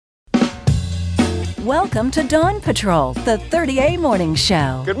Welcome to Dawn Patrol, the 30A Morning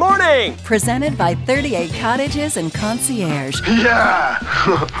Show. Good morning! Presented by 30A Cottages and Concierge. Yeah!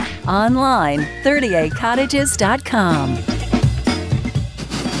 Online, 30acottages.com. All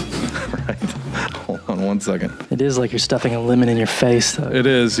right. Hold on one second. It is like you're stuffing a lemon in your face, though. It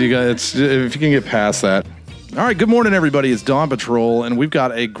is. You guys, if you can get past that. All right. Good morning, everybody. It's Dawn Patrol, and we've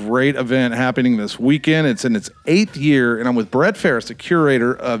got a great event happening this weekend. It's in its 8th year, and I'm with Brett Ferris, the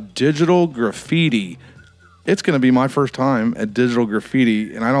curator of Digital Graffiti. It's going to be my first time at Digital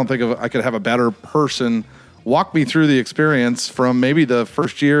Graffiti, and I don't think I could have a better person walk me through the experience from maybe the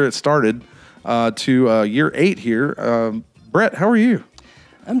first year it started to year 8 here. Brett, how are you?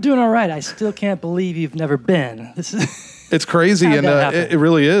 I'm doing all right. I still can't believe you've never been. This is It's crazy, How'd and that happen? it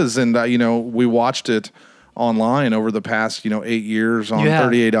really is. And we watched it online over the past 8 years on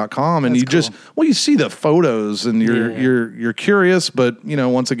 30A.com, and That's cool. you see the photos, and you're curious, but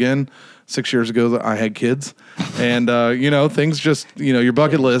once again, 6 years ago I had kids, and things just your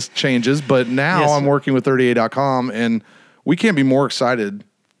bucket list changes. But now Yes, I'm sir. working with 30A.com, and we can't be more excited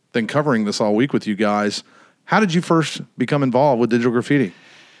than covering this all week with you guys. How did you first become involved with Digital Graffiti?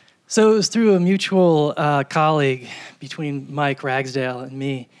 So it was through a mutual colleague between Mike Ragsdale and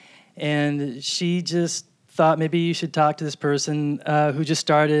me, and she just thought maybe you should talk to this person who just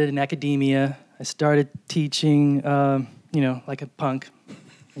started in academia. I started teaching, like a punk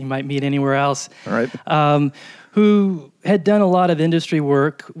you might meet anywhere else. All right. Who had done a lot of industry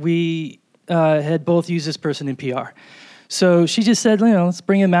work. We had both used this person in PR. So she just said, let's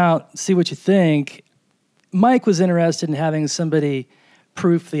bring him out, see what you think. Mike was interested in having somebody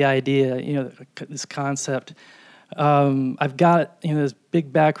proof the idea, this concept. I've got this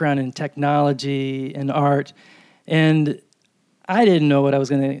big background in technology and art, and I didn't know what I was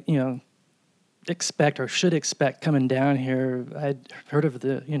going to expect or should expect coming down here. I'd heard of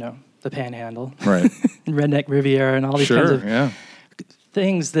the Panhandle, Right. Redneck Riviera, and all these kinds of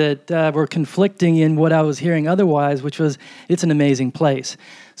things that were conflicting in what I was hearing otherwise, which was it's an amazing place.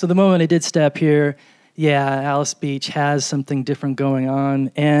 So the moment I did step here, Alice Beach has something different going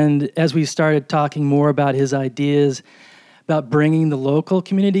on. And as we started talking more about his ideas about bringing the local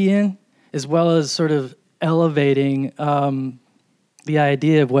community in, as well as sort of elevating the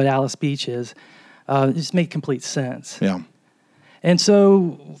idea of what Alice Beach is, it just made complete sense. Yeah. And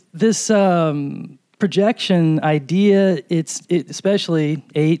so this projection idea, it's especially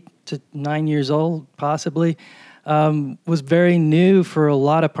 8 to 9 years old, possibly, was very new for a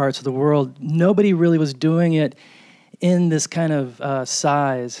lot of parts of the world. Nobody really was doing it in this kind of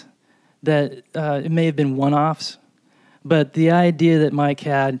size. That it may have been one-offs, but the idea that Mike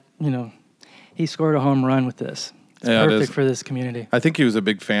had, he scored a home run with this. It's perfect for this community. I think he was a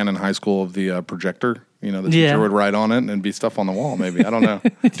big fan in high school of the projector. The teacher would write on it and be stuff on the wall, maybe. I don't know.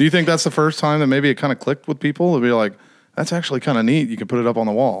 Do you think that's the first time that maybe it kind of clicked with people? It'd be like, that's actually kind of neat. You can put it up on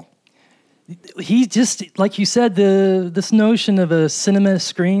the wall. He just, like you said, this notion of a cinema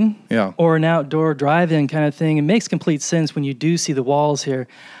screen or an outdoor drive-in kind of thing, it makes complete sense when you do see the walls here.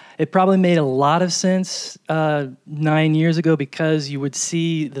 It probably made a lot of sense 9 years ago because you would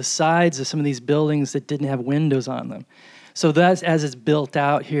see the sides of some of these buildings that didn't have windows on them. So that's, as it's built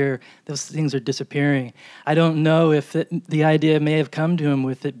out here, those things are disappearing. I don't know if the idea may have come to him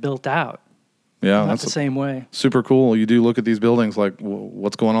with it built out. Yeah, Not the same way. Super cool. You do look at these buildings like,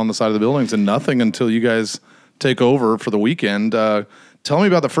 what's going on the side of the buildings, and nothing until you guys take over for the weekend. Tell me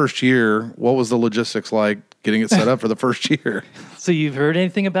about the first year. What was the logistics like getting it set up for the first year? So you've heard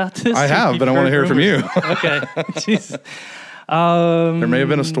anything about this? I have, but I want to hear it from you. Okay. Jeez. There may have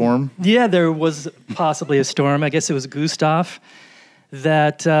been a storm. Yeah, there was possibly a storm. I guess it was Gustav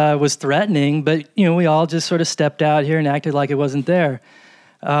that was threatening, but we all just sort of stepped out here and acted like it wasn't there.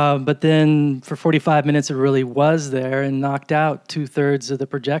 But then for 45 minutes, it really was there and knocked out 2/3 of the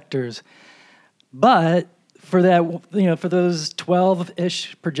projectors. But for that, for those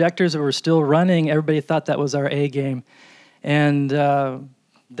 12-ish projectors that were still running, everybody thought that was our A game. And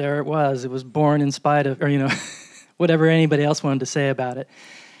there it was. It was born in spite of, whatever anybody else wanted to say about it.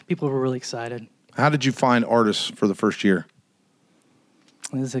 People were really excited. How did you find artists for the first year?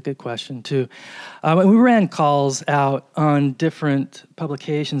 This is a good question, too. We ran calls out on different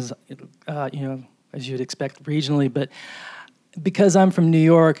publications, as you'd expect regionally. But because I'm from New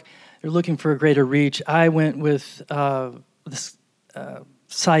York, they're looking for a greater reach. I went with this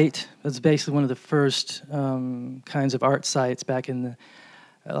site. It was basically one of the first kinds of art sites back in the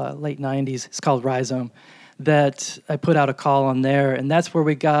late 90s. It's called Rhizome. That I put out a call on there, and that's where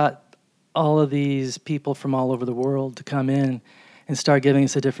we got all of these people from all over the world to come in and start giving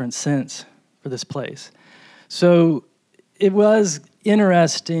us a different sense for this place. So it was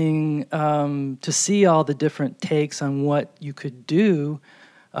interesting to see all the different takes on what you could do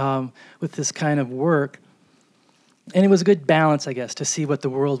with this kind of work. And it was a good balance, I guess, to see what the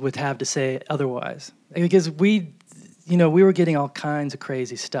world would have to say otherwise. Because we were getting all kinds of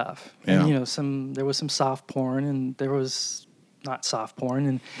crazy stuff. Yeah. And, there was some soft porn, and there was not soft porn,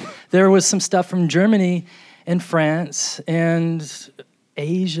 and there was some stuff from Germany and France and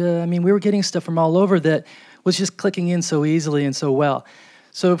Asia. I mean, we were getting stuff from all over that was just clicking in so easily and so well.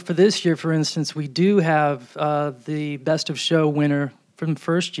 So for this year, for instance, we do have the Best of Show winner from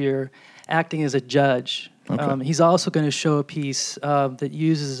first year acting as a judge. Okay. He's also going to show a piece that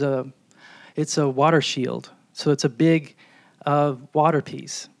uses it's a water shield. So it's a big water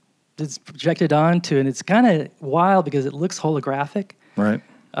piece that's projected onto, and it's kind of wild because it looks holographic. Right.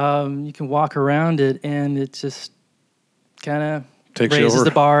 You can walk around it, and it just kind of Takes you raises over.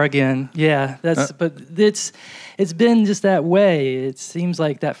 the bar again. Yeah, but it's been just that way. It seems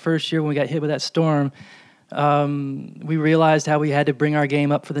like that first year when we got hit with that storm, we realized how we had to bring our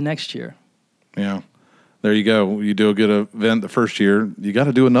game up for the next year. Yeah. There you go. You do a good event the first year, you got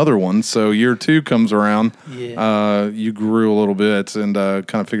to do another one. So year 2 comes around. Yeah. You grew a little bit and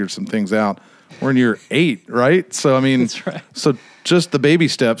kind of figured some things out. We're in year 8, right? So, I mean, That's right. So just the baby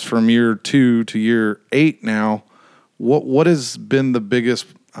steps from year 2 to year 8 now, what has been the biggest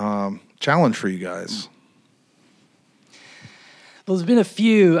challenge for you guys? Well, there's been a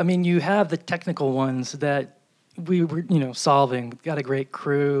few. I mean, you have the technical ones that we were, solving. We've got a great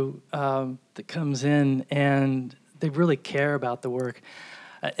crew that comes in, and they really care about the work.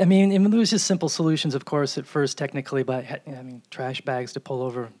 I mean, it was just simple solutions, of course, at first, technically, by trash bags to pull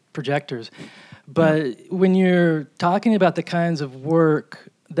over projectors. But when you're talking about the kinds of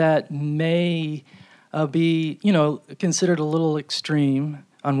work that may be, considered a little extreme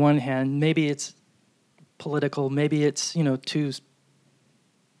on one hand, maybe it's political, maybe it's,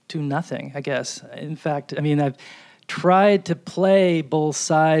 to nothing, I guess. In fact, I mean, I've tried to play both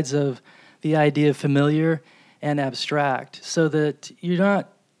sides of the idea of familiar and abstract so that you're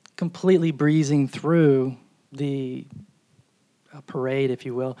not completely breezing through the parade, if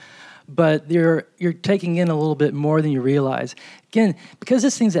you will, but you're taking in a little bit more than you realize. Again, because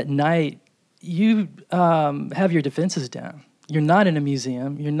this thing's at night, you have your defenses down. You're not in a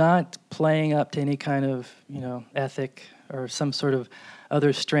museum. You're not playing up to any kind of, ethic or some sort of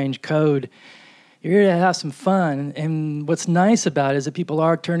other strange code. You're here to have some fun. And what's nice about it is that people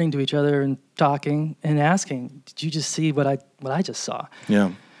are turning to each other and talking and asking, did you just see what I just saw?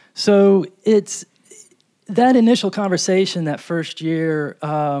 Yeah. So it's that initial conversation that first year,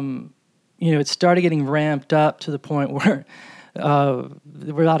 it started getting ramped up to the point where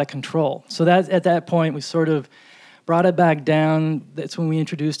we're out of control. So that at that point, we sort of brought it back down. That's when we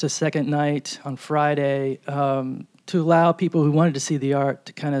introduced a second night on Friday to allow people who wanted to see the art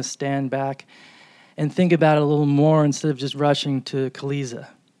to kind of stand back and think about it a little more instead of just rushing to Kaliza,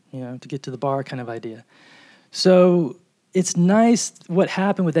 to get to the bar kind of idea. So it's nice what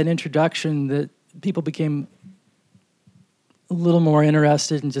happened with that introduction, that people became a little more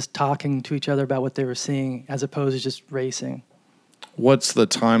interested in just talking to each other about what they were seeing as opposed to just racing. What's the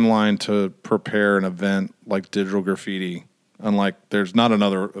timeline to prepare an event like Digital Graffiti? Unlike, there's not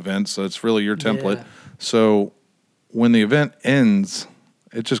another event, so it's really your template. Yeah. So when the event ends,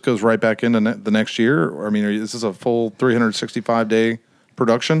 it just goes right back into the next year? Or, I mean, is this a full 365-day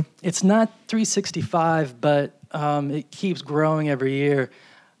production? It's not 365, but it keeps growing every year.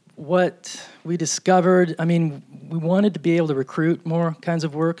 What we discovered, we wanted to be able to recruit more kinds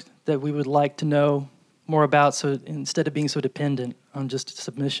of work that we would like to know more about, so instead of being so dependent on just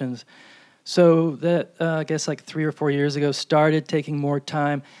submissions. So that, I guess like 3 or 4 years ago, started taking more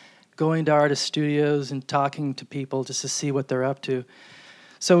time going to artist studios and talking to people just to see what they're up to.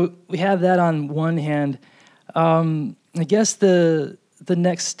 So we have that on one hand. I guess the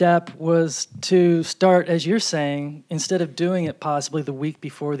next step was to start, as you're saying, instead of doing it possibly the week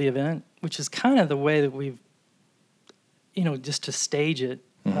before the event, which is kind of the way that we've, just to stage it.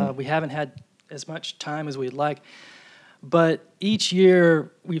 Mm-hmm. We haven't had as much time as we'd like. But each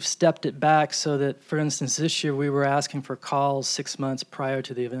year we've stepped it back so that, for instance, this year we were asking for calls 6 months prior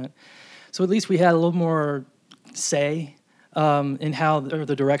to the event. So at least we had a little more say in how or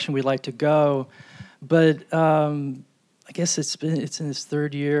the direction we'd like to go. But I guess it's in its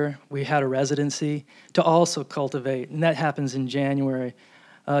third year. We had a residency to also cultivate, and that happens in January,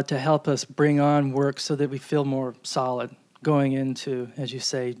 to help us bring on work so that we feel more solid going into, as you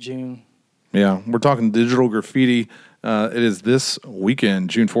say, June. Yeah, we're talking Digital Graffiti. It is this weekend,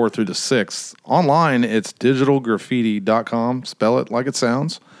 June 4th through the 6th. Online, it's digitalgraffiti.com. Spell it like it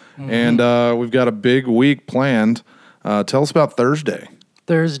sounds. Mm-hmm. And we've got a big week planned. Tell us about Thursday.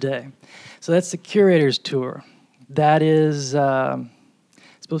 Thursday. So that's the Curators Tour. That is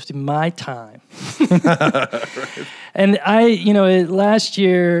supposed to be my time. Right. And last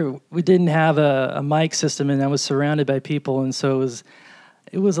year we didn't have a mic system, and I was surrounded by people, and so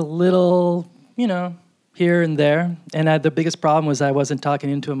it was a little, here and there. And the biggest problem was I wasn't talking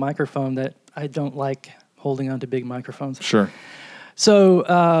into a microphone. That I don't like holding onto big microphones. Sure. So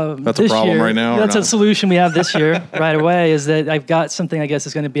that's a problem year, right now. That's a solution we have this year right away. Is that I've got something I guess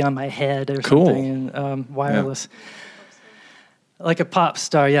is going to be on my head or something, and wireless, like a pop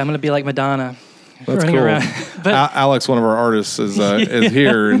star. Yeah, I'm going to be like Madonna. That's cool. Around. But Alex, one of our artists, is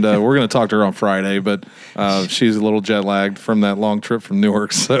here, and we're going to talk to her on Friday. But she's a little jet lagged from that long trip from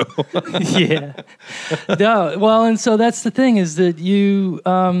Newark. So yeah, no. Well, and so that's the thing is that you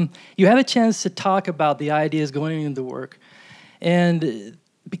have a chance to talk about the ideas going into the work. And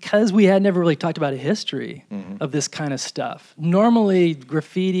because we had never really talked about a history of this kind of stuff, normally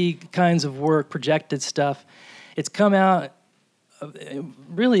graffiti kinds of work, projected stuff, it's come out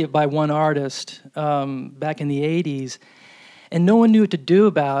really by one artist back in the 80s, and no one knew what to do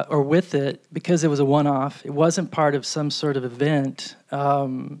about or with it because it was a one-off. It wasn't part of some sort of event.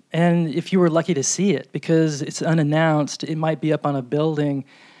 And if you were lucky to see it, because it's unannounced, it might be up on a building,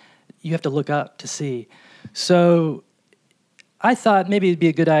 you have to look up to see. So I thought maybe it'd be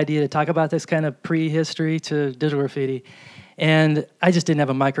a good idea to talk about this kind of prehistory to digital graffiti, and I just didn't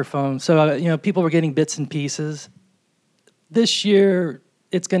have a microphone. So people were getting bits and pieces. This year,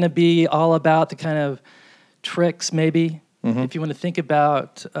 it's going to be all about the kind of tricks, maybe, if you want to think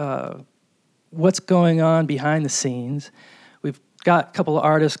about what's going on behind the scenes. We've got a couple of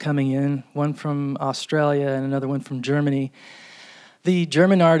artists coming in, one from Australia and another one from Germany. The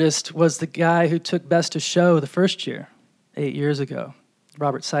German artist was the guy who took Best of Show the first year. 8 years ago,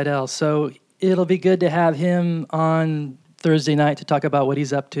 Robert Seidel. So it'll be good to have him on Thursday night to talk about what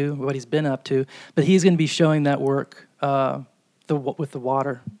he's up to, what he's been up to. But he's going to be showing that work with the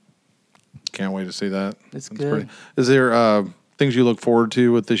water. Can't wait to see that. That's good. Is there things you look forward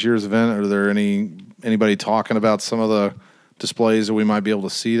to with this year's event? Are there anybody talking about some of the displays that we might be able to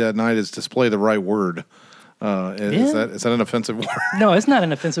see that night? Is display the right word? Is that an offensive word? No, it's not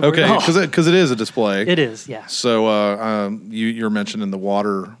an offensive word. Okay, because it is a display. It is, yeah. So you're mentioning the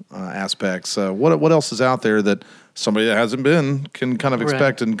water aspects. What else is out there that somebody that hasn't been can kind of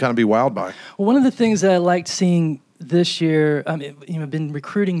expect and kind of be wowed by? Well, one of the things that I liked seeing this year, I've been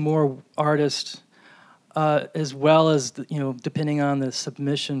recruiting more artists as well as depending on the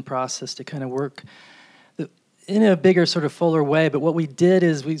submission process to kind of work in a bigger sort of fuller way. But what we did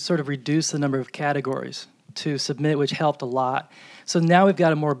is we sort of reduced the number of categories to submit, which helped a lot. So now we've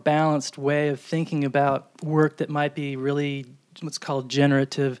got a more balanced way of thinking about work that might be really what's called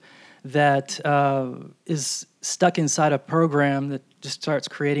generative, that is stuck inside a program that just starts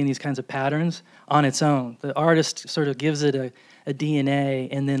creating these kinds of patterns on its own. The artist sort of gives it a DNA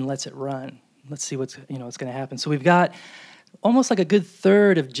and then lets it run. Let's see what's going to happen. So we've got almost like a good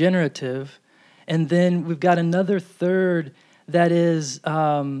third of generative, and then we've got another third that is,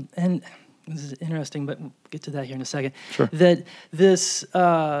 and this is interesting, but we'll get to that here in a second. Sure. That this,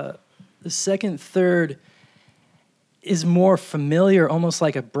 the second third is more familiar, almost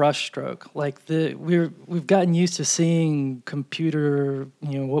like a brushstroke. Like we've gotten used to seeing computer,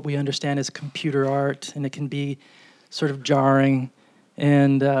 what we understand as computer art, and it can be sort of jarring.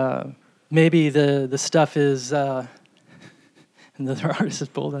 And maybe the stuff is, another artist is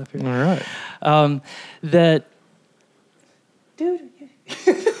pulled up here. All right. That, dude.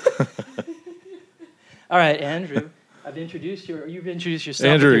 All right, Andrew. I've introduced you, or you've introduced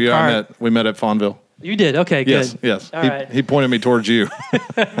yourself. Andrew, with your card. we met at Fawnville. You did? Okay, good. Yes. All right. He pointed me towards you.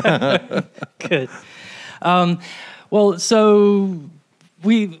 Good. Well, so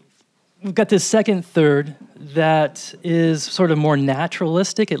we've got this second third that is sort of more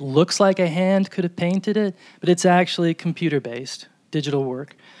naturalistic. It looks like a hand could have painted it, but it's actually computer-based, digital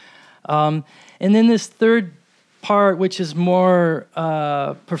work. And then this third part, which is more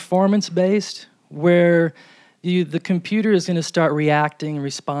performance-based, where the computer is going to start reacting and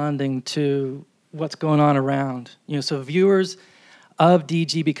responding to what's going on around. So viewers of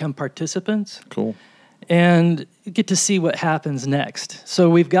DG become participants. Cool. And get to see what happens next. So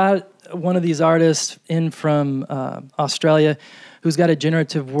we've got one of these artists in from Australia who's got a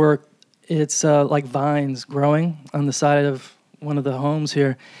generative work. It's like vines growing on the side of one of the homes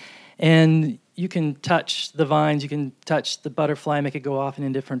here. And you can touch the vines, you can touch the butterfly, make it go off in a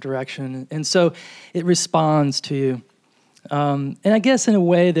different direction. And so it responds to you. And I guess in a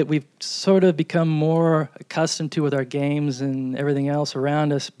way that we've sort of become more accustomed to with our games and everything else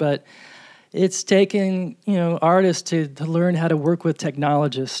around us. But it's taken, artists to learn how to work with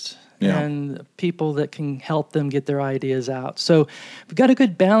technologists and people that can help them get their ideas out. So we've got a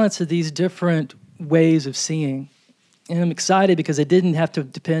good balance of these different ways of seeing. And I'm excited because it didn't have to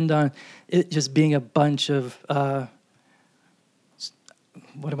depend on it just being a bunch of, what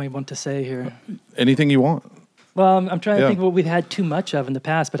do I want to say here? Anything you want. Well, I'm trying to think of what we've had too much of in the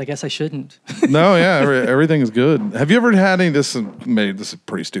past, but I guess I shouldn't. No, yeah, everything is good. Have you ever had any, this is a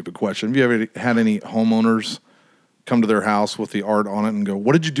pretty stupid question. Have you ever had any homeowners come to their house with the art on it and go,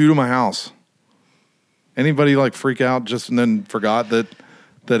 "What did you do to my house?" Anybody like freak out just and then forgot that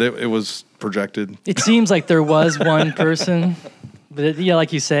it was projected? It seems like there was one person. But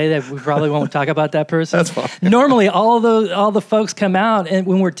like you say, that we probably won't talk about that person. That's fine. Normally, all the folks come out, and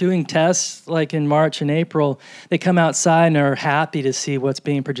when we're doing tests, like in March and April, they come outside and are happy to see what's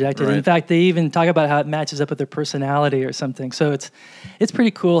being projected. Right. In fact, they even talk about how it matches up with their personality or something. So it's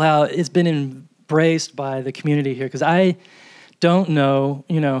pretty cool how it's been embraced by the community here. Because I don't know,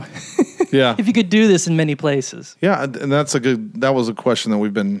 if you could do this in many places. Yeah, and that was a question that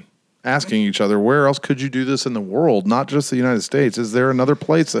we've been asking each other. Where else could you do this in the world, not just the United States? Is there another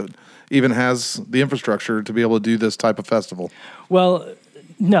place that even has the infrastructure to be able to do this type of festival? Well,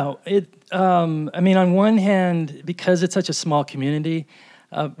 no. On one hand, because it's such a small community,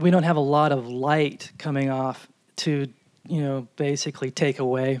 we don't have a lot of light coming off to, basically take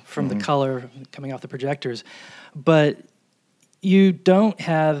away from the color coming off the projectors. But you don't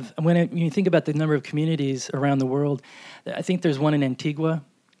have, when you think about the number of communities around the world, I think there's one in Antigua.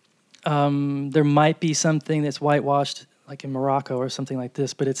 There might be something that's whitewashed, like in Morocco or something like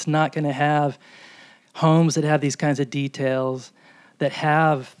this, but it's not going to have homes that have these kinds of details, that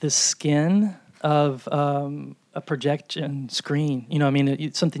have the skin of a projection screen.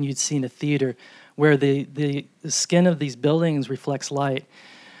 It's something you'd see in a theater, where the skin of these buildings reflects light.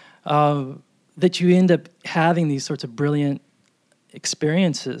 That you end up having these sorts of brilliant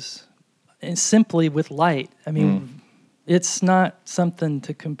experiences, and simply with light. It's not something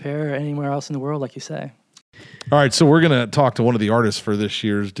to compare anywhere else in the world, like you say. All right, so we're going to talk to one of the artists for this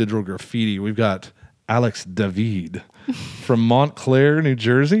year's Digital Graffiti. We've got Alex David from Montclair, New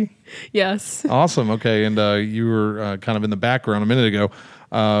Jersey. Yes. Awesome. Okay, and you were kind of in the background a minute ago.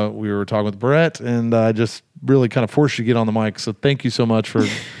 We were talking with Brett, and I just really kind of forced you to get on the mic. So thank you so much for,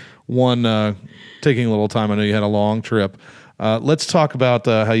 taking a little time. I know you had a long trip. Let's talk about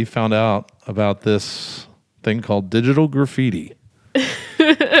how you found out about this thing called Digital Graffiti.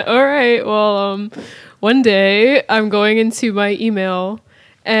 All right. Well, one day I'm going into my email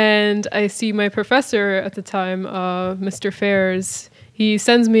and I see my professor at the time, Mr. Fairs. He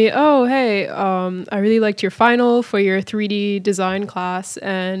sends me, "Oh, hey, I really liked your final for your 3D design class,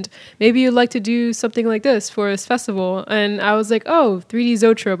 and maybe you'd like to do something like this for this festival." And I was like, "Oh, 3D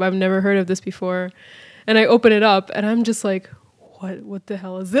Zoetrope, I've never heard of this before." And I open it up and I'm just like, what the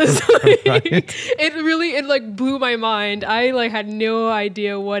hell is this? It blew my mind. I had no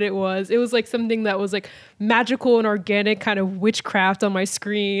idea what it was. It was like something that was like magical and organic kind of witchcraft on my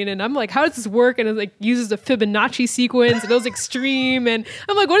screen. And I'm like, how does this work? And it uses a Fibonacci sequence, and it was extreme. And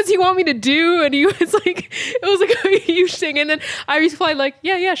I'm like, what does he want me to do? And it was like a huge thing. And then I replied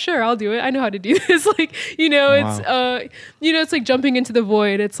yeah, sure, I'll do it. I know how to do this. Wow. It's like jumping into the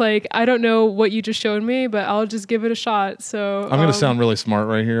void. It's like, I don't know what you just showed me, but I'll just give it a shot. So I'm going to sound really smart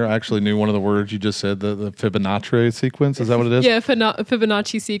right here. I actually knew one of the words you just said, the Fibonacci sequence. Is that what it is? Yeah,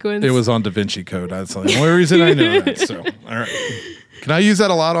 Fibonacci sequence. It was on Da Vinci Code. That's the only reason I know that. So, all right. Can I use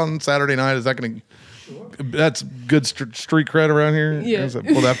that a lot on Saturday night? Is that going to... That's good street cred around here? Yeah.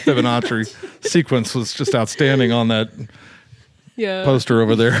 Well, that Fibonacci sequence was just outstanding on that poster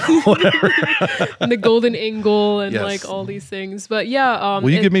over there. Whatever. And the golden angle and yes. all these things. But yeah. Will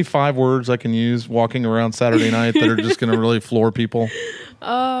you give me 5 words I can use walking around Saturday night that are just going to really floor people?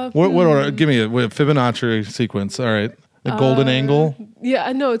 Give me a Fibonacci sequence. All right. The golden angle?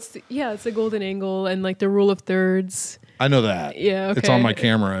 Yeah, no, it's a golden angle and the rule of thirds. I know that. Yeah, okay. It's on my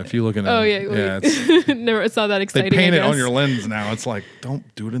camera if you look at it. Oh, yeah. It's not that exciting. They paint it on your lens now. It's like, don't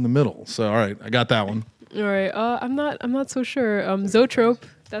do it in the middle. So, all right, I got that one. All right. I'm not so sure. Zoetrope.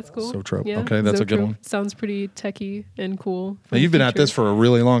 That's cool. Zoetrope. Yeah, okay, that's Zoetrope. A good one. Sounds pretty techie and cool. Now, you've been at this for a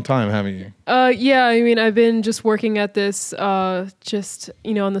really long time, haven't you? Yeah. I've been just working at this, on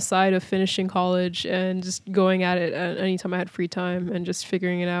the side of finishing college and just going at it anytime I had free time and just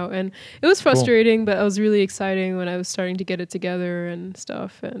figuring it out. And it was frustrating, but it was really exciting when I was starting to get it together and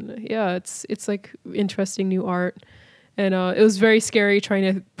stuff. And yeah, it's like interesting new art. And it was very scary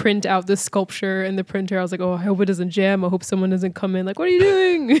trying to print out this sculpture in the printer. I was like, oh, I hope it doesn't jam. I hope someone doesn't come in like, what are you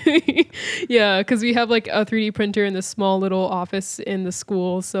doing? Yeah, because we have like a 3D printer in this small little office in the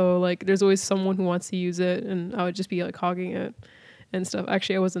school. So like there's always someone who wants to use it, and I would just be like hogging it and stuff.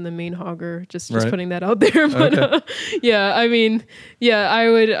 Actually, I wasn't the main hogger, just Right. putting that out there. But Okay. yeah, I mean, yeah, I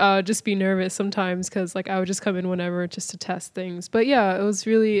would just be nervous sometimes because like I would just come in whenever just to test things. But yeah, it was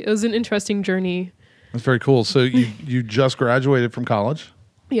an interesting journey. That's very cool. So you just graduated from college?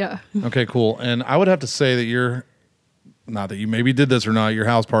 Yeah. Okay, cool. And I would have to say that not that you maybe did this or not, your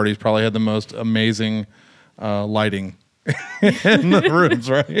house parties probably had the most amazing lighting in the rooms,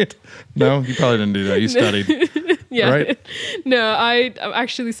 right? No, you probably didn't do that. You studied. Yeah. Right? No, I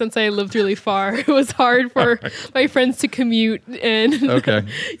actually, since I lived really far, it was hard for my friends to commute. And Okay.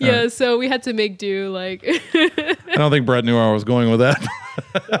 yeah, so we had to make do. Like, I don't think Brett knew where I was going with that.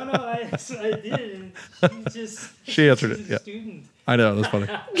 I did. She answered it, yeah. Student I know, that's funny.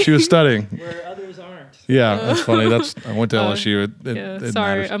 She was studying. where others aren't. Yeah, that's funny. I went to LSU. It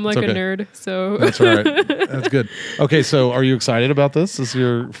sorry, matters. I'm like It's a okay. nerd. So That's all right. That's good. Okay, so are you excited about this? This is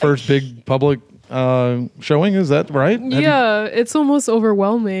your first big public showing, is that right? Have you- yeah, it's almost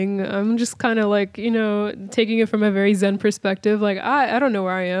overwhelming. I'm just kind of like, taking it from a very Zen perspective. Like, I don't know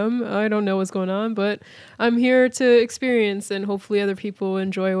where I am. I don't know what's going on, but I'm here to experience, and hopefully other people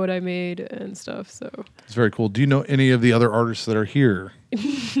enjoy what I made and stuff. So, It's very cool. Do you know any of the other artists that are here?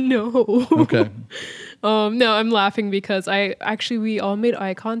 no. Okay. No, I'm laughing because we all made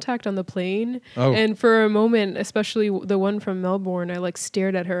eye contact on the plane. Oh. And for a moment, especially the one from Melbourne, I like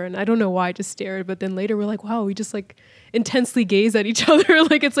stared at her, and I don't know why I just stared, but then later we're like, wow, we just like intensely gaze at each other.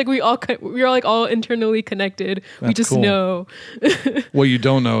 Like it's like we're like all internally connected. We That's just cool. know. What you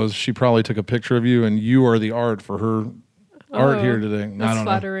don't know is she probably took a picture of you and you are the art for her art Oh, here today. I That's don't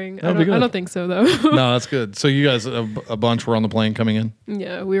flattering. That'd be I good. don't think so though. No, that's good. So you guys, a bunch were on the plane coming in?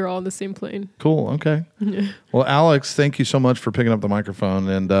 Yeah, we were all on the same plane. Cool. Okay. Well, Alex, thank you so much for picking up the microphone,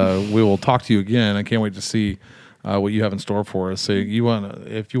 and we will talk to you again. I can't wait to see what you have in store for us. So if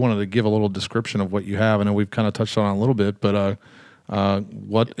you wanted to give a little description of what you have, I know we've kind of touched on it a little bit, but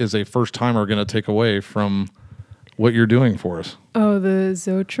what is a first timer going to take away from what you're doing for us? Oh, the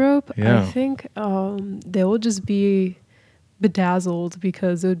Zoetrope. Yeah. I think they will just be bedazzled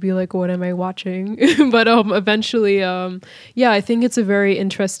because it would be like, what am I watching? But eventually, I think it's a very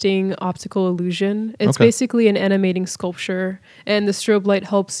interesting optical illusion. It's Okay. basically an animating sculpture, and the strobe light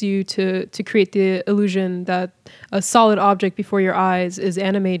helps you to create the illusion that a solid object before your eyes is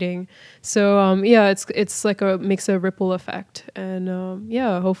animating. So it's like makes a ripple effect, and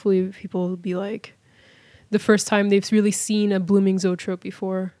hopefully people will be like the first time they've really seen a blooming zoetrope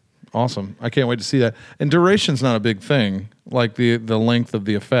before. Awesome. I can't wait to see that. And duration's not a big thing, like the length of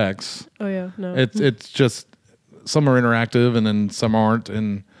the effects. Oh yeah, no. It's just some are interactive and then some aren't,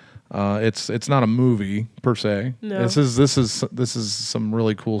 and it's not a movie per se. No. This is some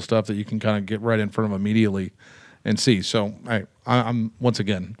really cool stuff that you can kind of get right in front of immediately and see. So I'm once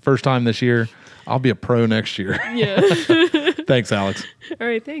again, first time this year. I'll be a pro next year. Yeah. Thanks, Alex. All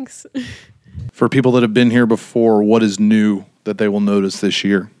right, thanks. For people that have been here before, what is new that they will notice this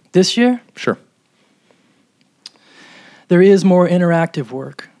year? This year, Sure. there is more interactive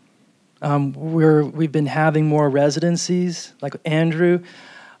work. We've been having more residencies. Like Andrew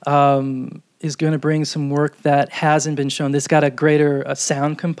is going to bring some work that hasn't been shown. It's got a greater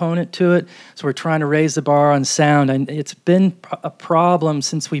sound component to it. So we're trying to raise the bar on sound. And it's been a problem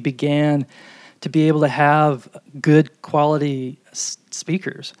since we began to be able to have good quality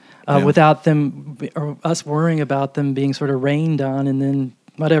speakers Yeah. without them or us worrying about them being sort of rained on and then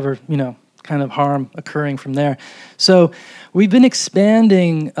whatever, kind of harm occurring from there. So we've been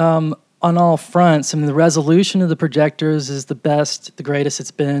expanding on all fronts. I mean, the resolution of the projectors is the best, the greatest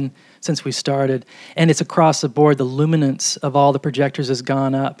it's been since we started. And it's across the board. The luminance of all the projectors has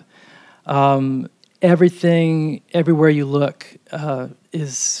gone up. Everything, everywhere you look,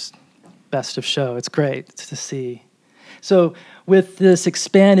 is best of show. It's great to see. So with this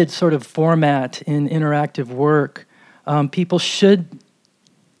expanded sort of format in interactive work, people should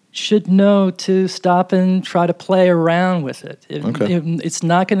know to stop and try to play around with it. Okay. It's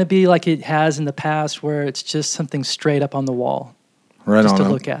not going to be like it has in the past where it's just something straight up on the wall Right just on. to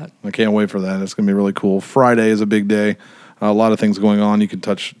look at. I can't wait for that. It's going to be really cool. Friday is a big day. A lot of things going on. You can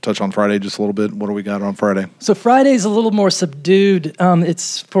touch on Friday just a little bit. What do we got on Friday? So Friday's a little more subdued.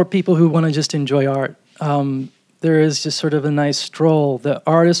 It's for people who want to just enjoy art. There is just sort of a nice stroll. The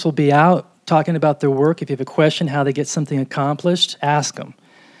artists will be out talking about their work. If you have a question, how they get something accomplished, ask them.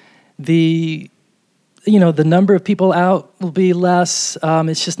 The number of people out will be less.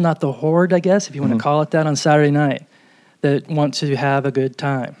 It's just not the horde, I guess, if you want to call it that, on Saturday night. that want to have a good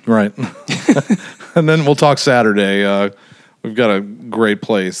time. Right. And then we'll talk Saturday. We've got a great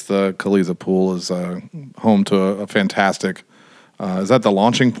place. The Kaliza Pool is home to a fantastic. Is that the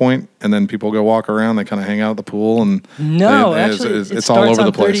launching point? And then people go walk around. They kind of hang out at the pool, and no, actually, it's all over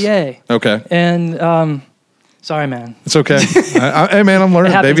the place. 30A. Okay. And sorry, man. It's okay. Hey, man, I'm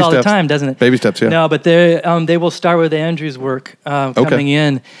learning. It happens Baby all steps. the time, doesn't it? Baby steps. Yeah. No, but they will start with Andrew's work coming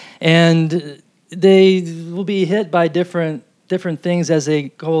in, and they will be hit by different things as they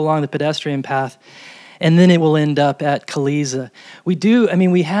go along the pedestrian path. And then it will end up at Kaliza.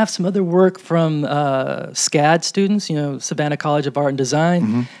 We have some other work from SCAD students, Savannah College of Art and Design.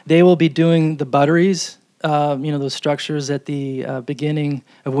 Mm-hmm. They will be doing the butteries, those structures at the beginning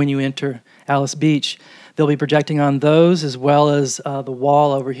of when you enter Alice Beach. They'll be projecting on those as well as the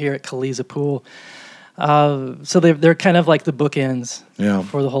wall over here at Kaliza Pool. So they're kind of like the bookends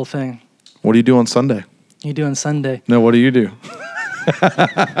for the whole thing. What do you do on Sunday? You do on Sunday? No, what do you do?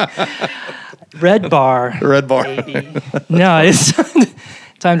 Red Bar. Red Bar. Baby. No, it's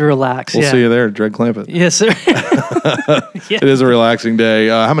time to relax. We'll see you there, Dread Clampett. Yes, sir. It is a relaxing day.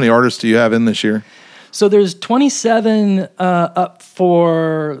 How many artists do you have in this year? So there's 27 up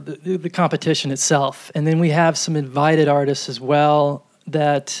for the competition itself. And then we have some invited artists as well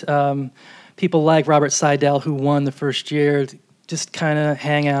that people like Robert Seidel, who won the first year, just kind of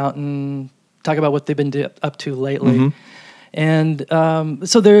hang out and talk about what they've been up to lately. Mm-hmm. And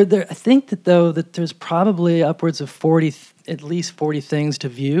so there, I think that there's probably upwards of at least 40 things to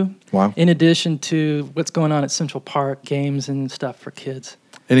view. Wow. In addition to what's going on at Central Park, games and stuff for kids.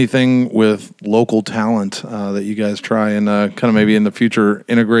 Anything with local talent that you guys try and kind of maybe in the future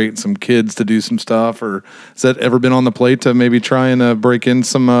integrate some kids to do some stuff? Or has that ever been on the plate to maybe try and break in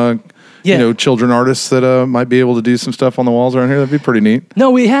some children artists that might be able to do some stuff on the walls around here? That'd be pretty neat.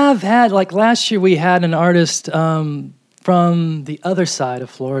 No, we have had, like last year we had an artist from the other side of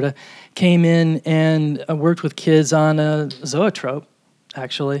Florida came in and worked with kids on a zoetrope,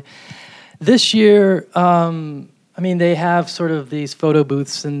 actually. This year, they have sort of these photo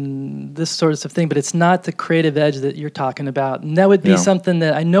booths and this sort of thing, but it's not the creative edge that you're talking about. And that would be something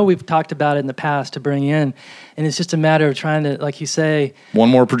that I know we've talked about in the past to bring in. And it's just a matter of trying to, like you say... One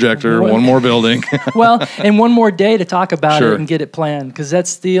more projector, one more building. Well, and one more day to talk about it and get it planned. Because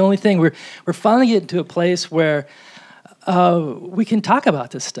that's the only thing. We're finally getting to a place where... we can talk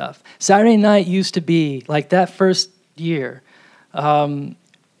about this stuff. Saturday night used to be, like that first year,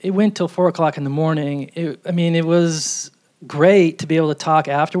 it went till 4 o'clock in the morning. It was great to be able to talk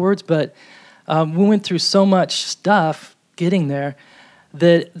afterwards, but we went through so much stuff getting there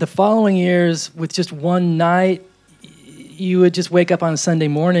that the following years, with just one night, you would just wake up on a Sunday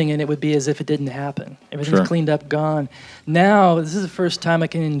morning and it would be as if it didn't happen. Everything's cleaned up, gone. Now, this is the first time I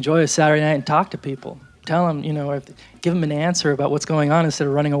can enjoy a Saturday night and talk to people. Tell them, give them an answer about what's going on instead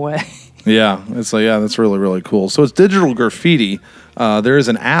of running away. That's really, really cool. So it's Digital Graffiti. There is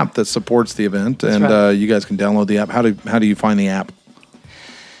an app that supports the event, That's and right. You guys can download the app. How do you find the app?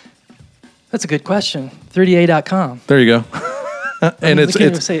 That's a good question. 30a.com. There you go. And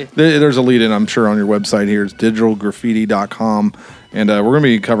there's a lead in, I'm sure, on your website here. It's digitalgraffiti.com, and we're going to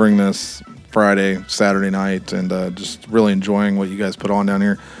be covering this Friday, Saturday night, and just really enjoying what you guys put on down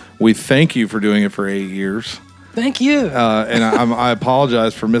here. We thank you for doing it for 8 years. Thank you. And I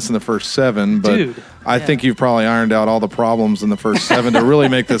apologize for missing the first 7, but I think you've probably ironed out all the problems in the first 7 to really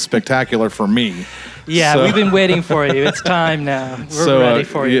make this spectacular for me. Yeah, we've been waiting for you. It's time now. We're ready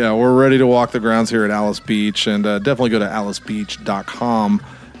for you. Yeah, we're ready to walk the grounds here at Alice Beach, and definitely go to alicebeach.com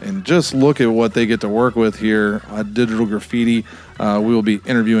and just look at what they get to work with here at Digital Graffiti. We will be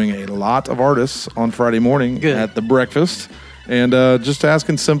interviewing a lot of artists on Friday morning at the breakfast. And just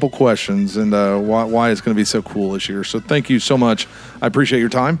asking simple questions and why it's going to be so cool this year. So thank you so much. I appreciate your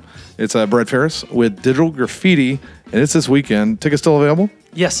time. It's Brett Ferris with Digital Graffiti, and it's this weekend. Tickets still available?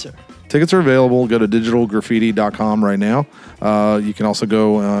 Yes, sir. Tickets are available. Go to digitalgraffiti.com right now. You can also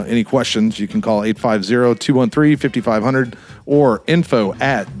go, any questions, you can call 850-213-5500 or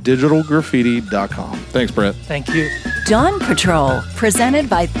info@digitalgraffiti.com. Thanks, Brett. Thank you. Dawn Patrol, presented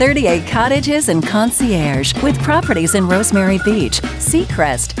by 38 Cottages and Concierge, with properties in Rosemary Beach,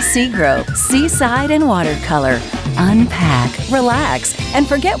 Seacrest, Seagrove, Seaside, and Watercolor. Unpack, relax, and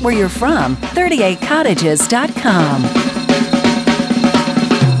forget where you're from. 38cottages.com.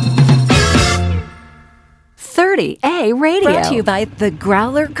 30A Radio. Brought to you by The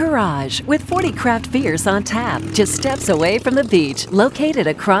Growler Garage, with 40 craft beers on tap, just steps away from the beach. Located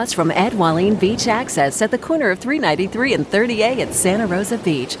across from Ed Walline Beach Access at the corner of 393 and 30A at Santa Rosa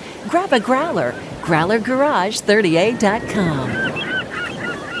Beach. Grab a growler. GrowlerGarage30A.com.